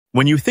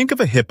When you think of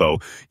a hippo,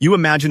 you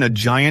imagine a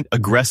giant,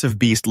 aggressive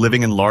beast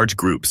living in large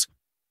groups.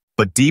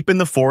 But deep in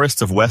the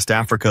forests of West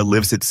Africa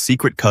lives its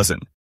secret cousin,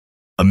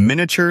 a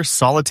miniature,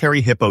 solitary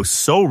hippo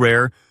so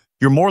rare,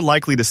 you're more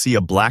likely to see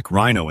a black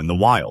rhino in the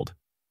wild.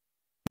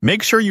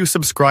 Make sure you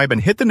subscribe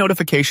and hit the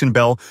notification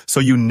bell so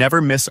you never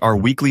miss our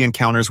weekly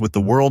encounters with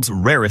the world's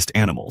rarest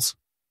animals.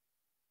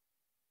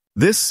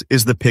 This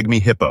is the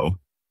pygmy hippo,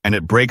 and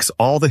it breaks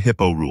all the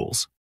hippo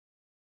rules.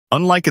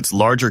 Unlike its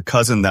larger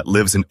cousin that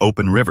lives in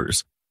open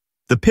rivers,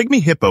 the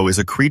pygmy hippo is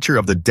a creature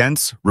of the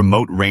dense,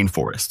 remote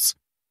rainforests.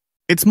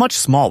 It's much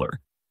smaller,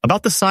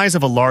 about the size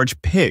of a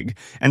large pig,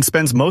 and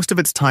spends most of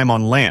its time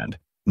on land,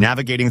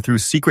 navigating through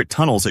secret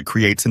tunnels it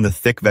creates in the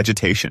thick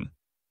vegetation.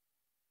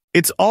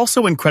 It's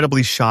also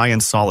incredibly shy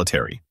and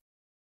solitary.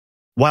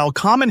 While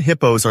common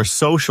hippos are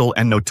social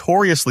and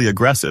notoriously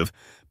aggressive,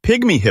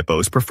 pygmy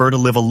hippos prefer to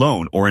live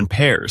alone or in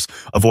pairs,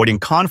 avoiding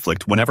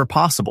conflict whenever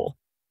possible.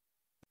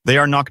 They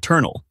are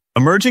nocturnal,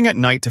 emerging at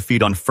night to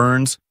feed on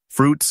ferns,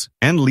 fruits,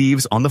 and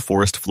leaves on the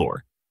forest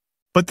floor.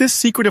 But this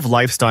secretive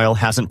lifestyle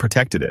hasn't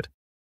protected it.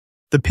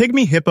 The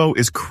pygmy hippo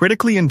is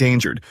critically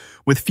endangered,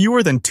 with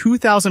fewer than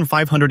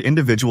 2,500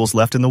 individuals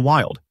left in the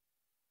wild.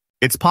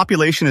 Its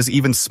population is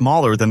even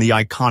smaller than the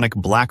iconic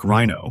black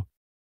rhino.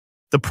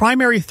 The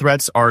primary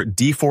threats are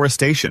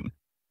deforestation,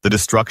 the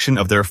destruction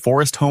of their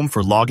forest home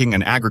for logging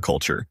and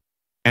agriculture,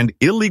 and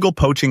illegal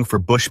poaching for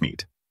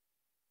bushmeat.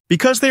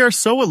 Because they are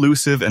so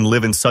elusive and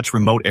live in such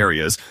remote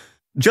areas,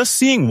 just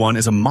seeing one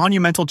is a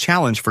monumental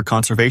challenge for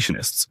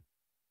conservationists.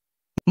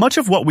 Much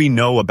of what we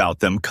know about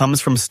them comes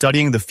from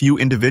studying the few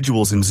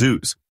individuals in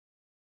zoos.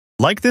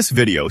 Like this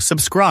video,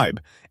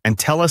 subscribe, and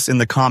tell us in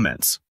the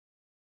comments.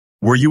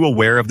 Were you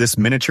aware of this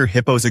miniature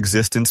hippo's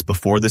existence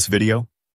before this video?